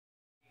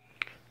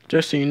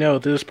Just so you know,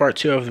 this is part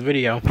 2 of the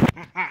video.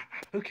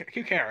 Who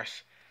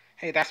cares?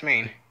 Hey, that's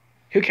mean.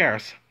 Who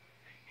cares?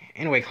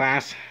 Anyway,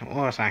 class, what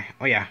was I?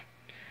 Oh yeah,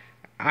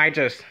 I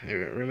just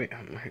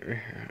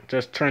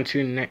turn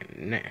to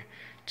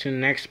the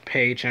next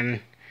page and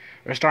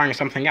we're starting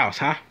something else,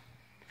 huh?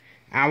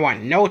 I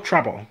want no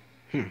trouble.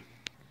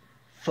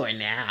 For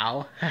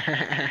now.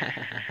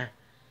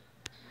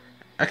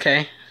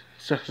 Okay,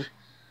 so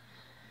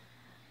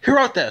who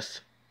wrote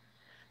this?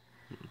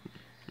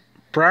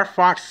 Brer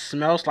Fox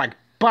smells like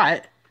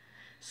butt.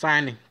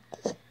 Signed,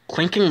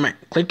 Clinkin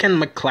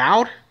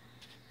McCloud.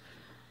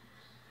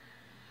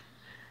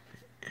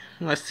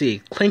 Let's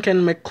see,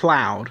 Clinkin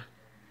McCloud.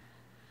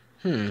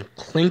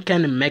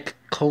 Clinkin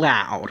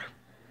McCloud.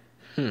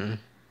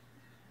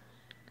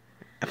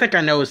 I think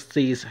I know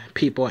these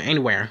people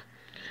anywhere.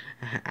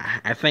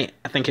 I think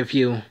if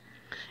you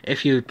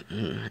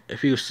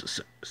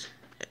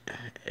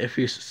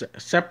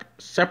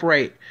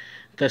separate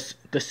the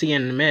C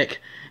and Mick,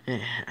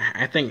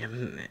 I think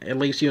it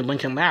leaves you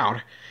Lincoln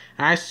Loud.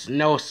 I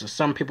know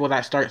some people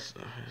that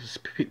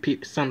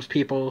some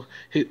people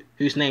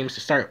whose names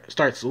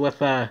starts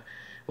with a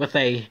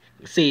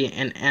C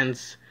and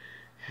ends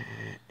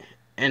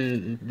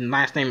and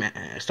last name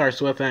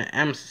starts with an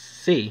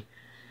MC.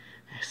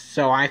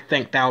 So I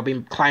think that would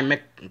be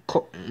Clyde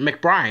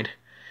McBride.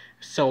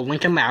 So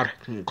Lincoln Loud,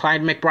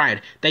 Clyde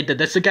McBride. They did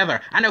this together.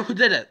 I know who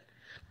did it.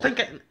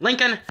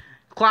 Lincoln,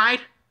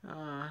 Clyde.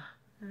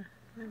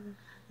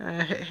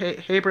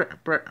 Hey,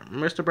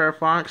 Mr. Brer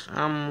Fox.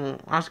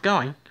 How's it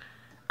going?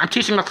 I'm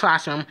teaching the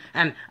classroom,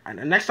 and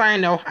the next thing I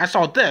know, I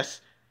saw this.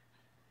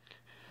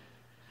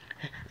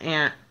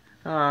 And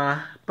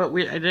but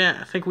I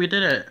didn't think we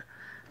did it.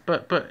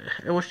 But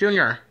it was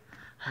Junior.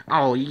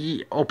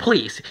 Oh,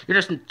 please!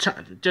 You're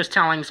just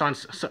telling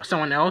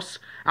someone else.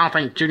 I don't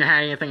think Junior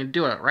had anything to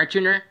do with it, right,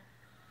 Junior?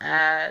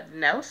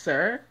 No,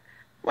 sir.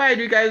 Why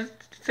do you guys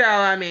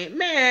tell on me?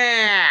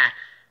 Meh.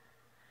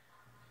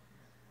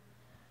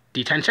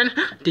 Detention?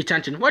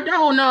 Detention. What?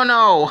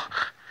 No.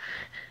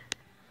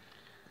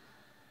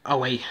 Oh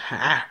wait,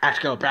 I have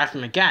to go to the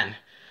bathroom again.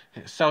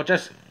 So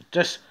just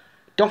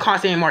don't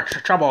cause any more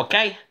trouble,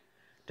 okay?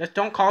 Just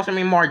don't cause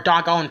any more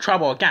doggone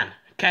trouble again,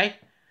 okay?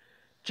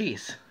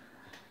 Jeez.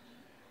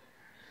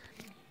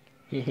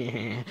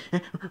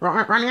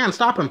 Run in,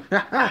 stop him.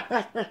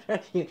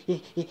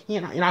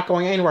 You're not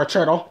going anywhere,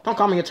 turtle. Don't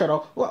call me a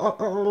turtle.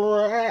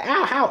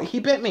 Ow, he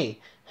bit me.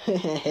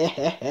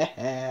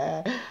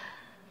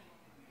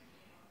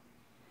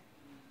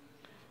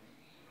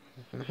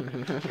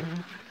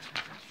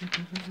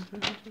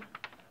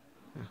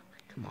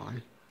 Come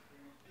on.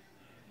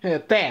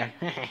 There.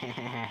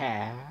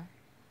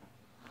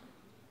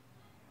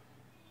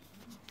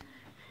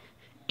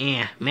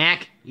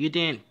 Mac, you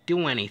didn't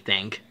do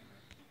anything.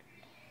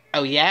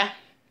 Oh yeah?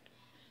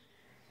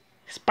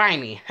 Spy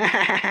me.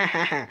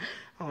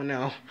 Oh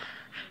no.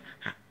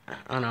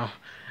 Oh no.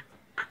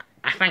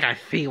 I think I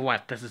see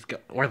what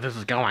where this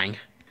is going.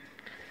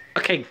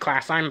 Okay,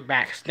 class, I'm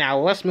back. Now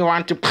let's move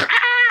on to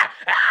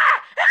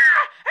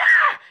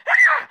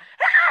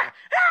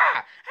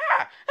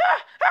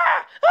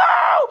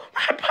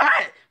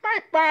my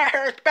butt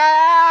hurts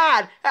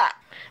bad.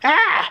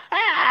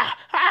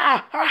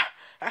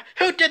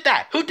 Who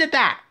did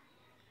that?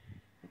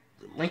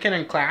 Lincoln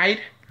and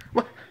Clyde?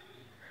 What?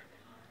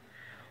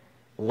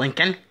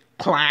 Lincoln?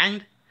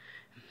 Clyde?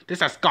 This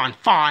has gone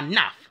far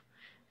enough.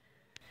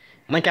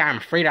 Lincoln, I'm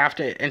afraid I have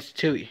to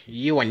institute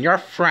you and your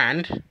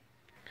friend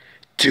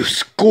to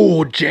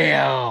school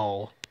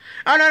jail.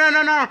 Oh, no,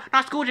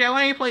 not school jail.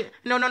 Please.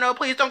 No,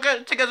 please don't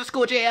take us to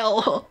school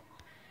jail.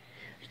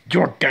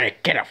 You're gonna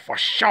get it for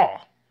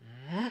sure.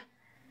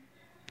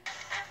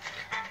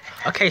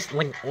 Okay,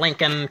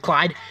 Lincoln,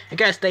 Clyde, you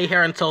gotta stay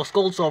here until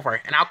school's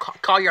over, and I'll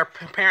call your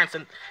parents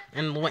and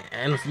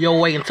you'll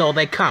wait until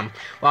they come.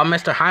 While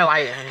Mr.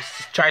 Highlight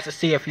tries to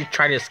see if you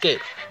try to escape.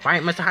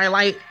 Right, Mr.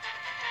 Highlight?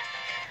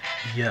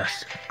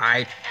 Yes,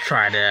 I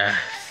try to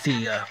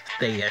see if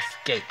they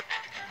escape.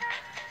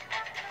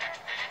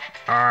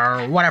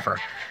 Or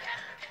whatever.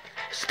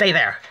 Stay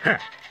there.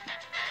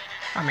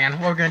 Oh man,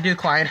 what are we gonna do,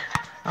 Clyde?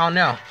 Oh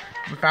no.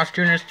 Bounce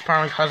Jr.'s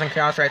probably causing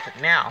chaos right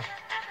now.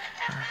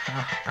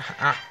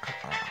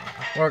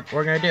 What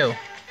we're gonna do?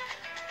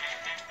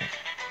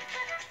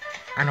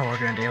 I know what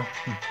we're gonna do.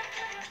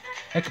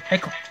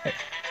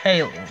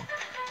 Hey,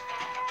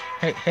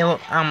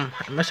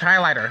 Mr.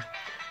 Highlighter.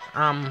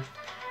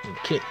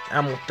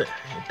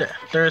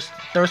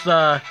 There's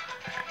a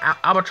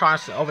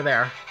albatross over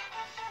there.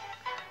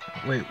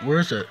 Wait, where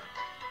is it?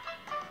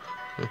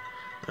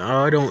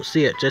 Oh, I don't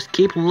see it. Just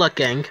keep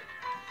looking.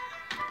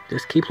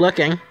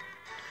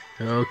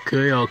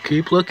 Okay, I'll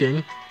keep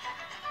looking.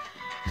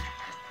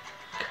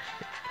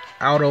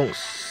 I don't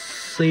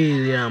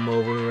see them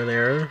over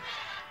there.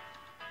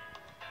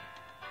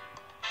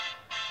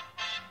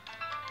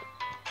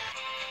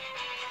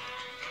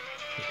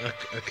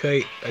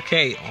 Okay.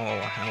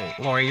 Oh,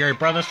 Lori, your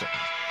brother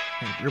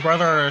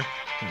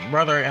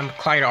and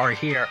Clyde are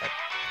here.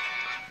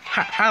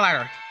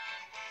 Highlighter.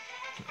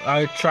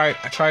 I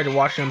tried to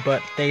watch them,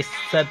 but they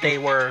said they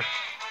were.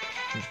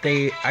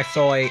 I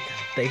saw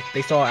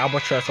they saw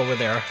albatross over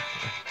there.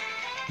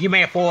 You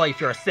made a fool of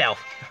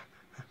yourself.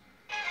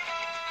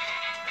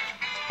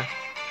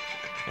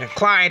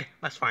 Clyde,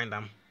 let's find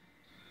them.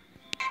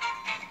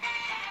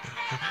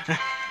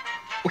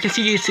 We can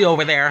see you two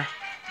over there.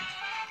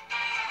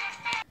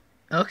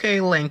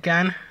 Okay,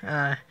 Lincoln.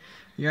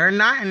 You're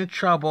not in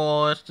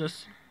trouble. It's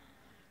just...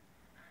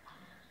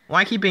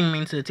 Why keep being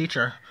mean to the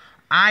teacher?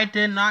 I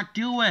did not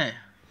do it.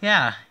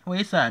 Yeah, what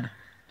he said.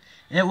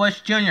 It was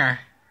Junior.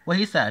 What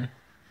he said.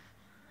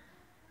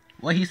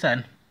 What he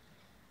said.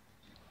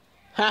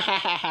 Ha ha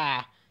ha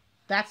ha.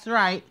 That's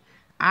right.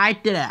 I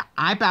did it.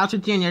 I Bowser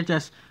Jr.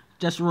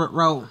 just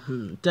wrote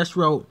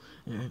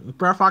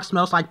Brer Fox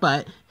smells like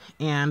butt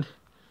and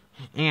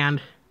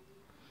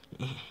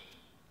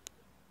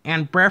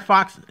Brer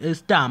Fox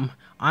is dumb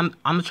on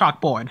the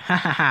chalkboard. Ha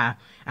ha ha.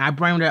 I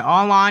blamed it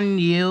all on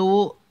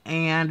you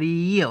and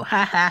you.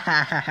 Ha ha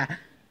ha ha ha.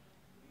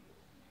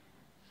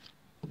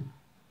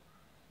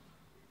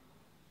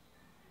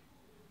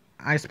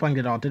 I explained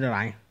it all, didn't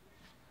I?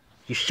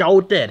 You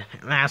sure did.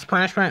 And as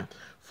punishment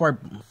for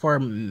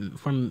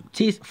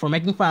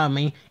making fun of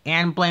me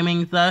and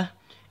blaming the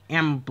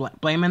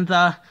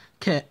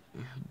kid,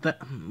 the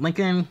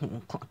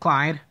Lincoln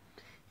Clyde,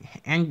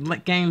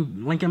 and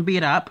getting Lincoln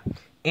beat up,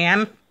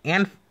 and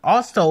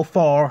also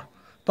for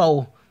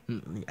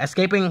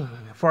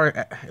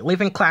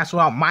leaving class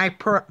without my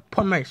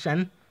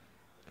permission.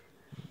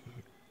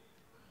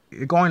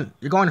 You're going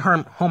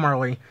home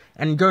early,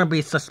 and you're gonna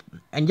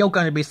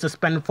be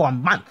suspended for a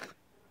month.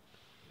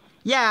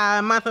 Yeah,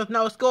 a month of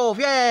no school.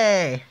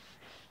 Yay!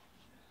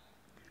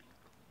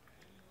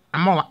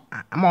 I'm more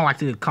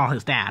likely to call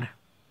his dad.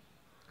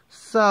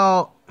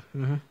 So,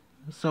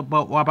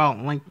 but what about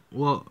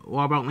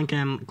Lincoln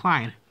and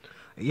Clyde?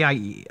 Yeah,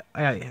 y'all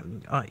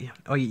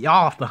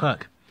off the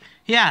hook.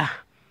 Yeah.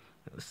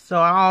 So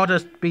I'll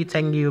just be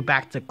taking you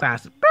back to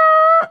class.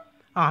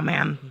 Oh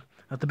man,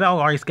 the bell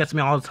always gets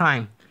me all the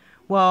time.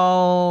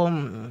 Well,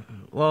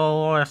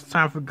 it's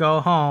time for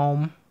go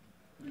home.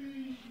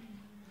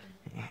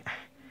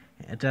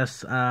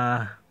 Just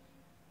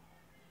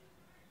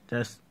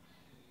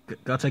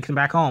go take him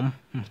back home.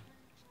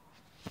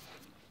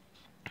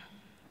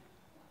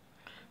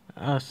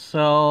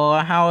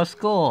 So how was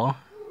school?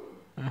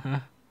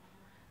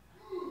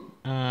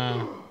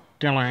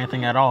 Didn't learn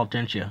anything at all,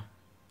 didn't you?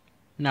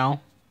 No.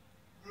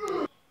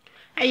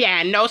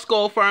 Yeah, no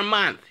school for a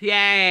month.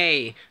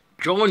 Yay!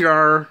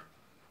 Junior.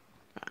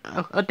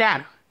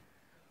 Dad.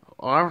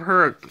 I've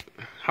heard.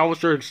 How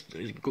was your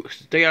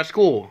day at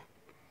school,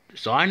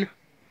 son?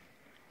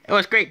 It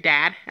was great,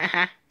 Dad.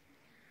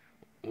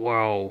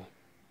 Well,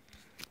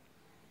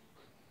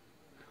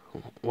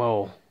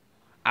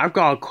 I've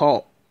got a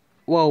call.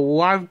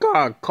 Well, I've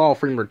got a call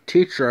from your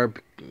teacher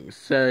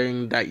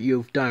saying that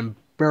you've done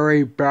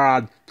very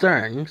bad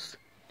things.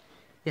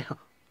 Yeah.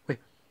 Wait.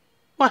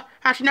 What?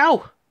 How'd you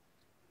know?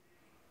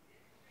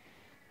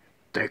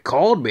 They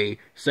called me,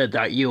 said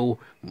that you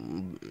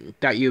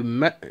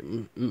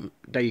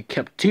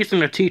kept teasing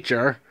the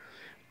teacher,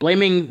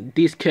 blaming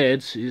these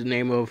kids, his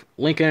name of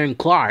Lincoln and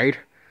Clyde,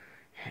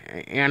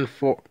 and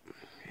for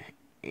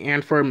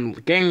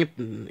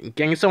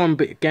getting someone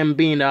getting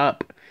beaten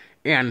up,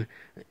 and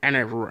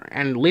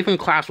leaving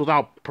class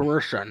without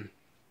permission.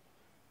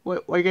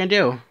 What are you gonna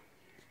do?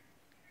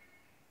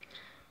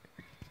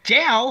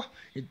 Jail?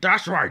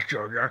 That's right,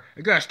 Junior.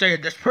 You're gonna stay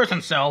in this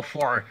prison cell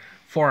for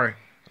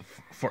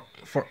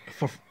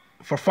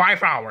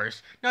 5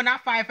 hours. No,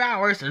 not 5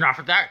 hours. And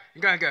after that,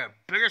 you're gonna get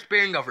the biggest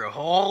beating of your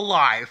whole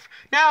life.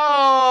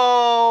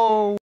 No!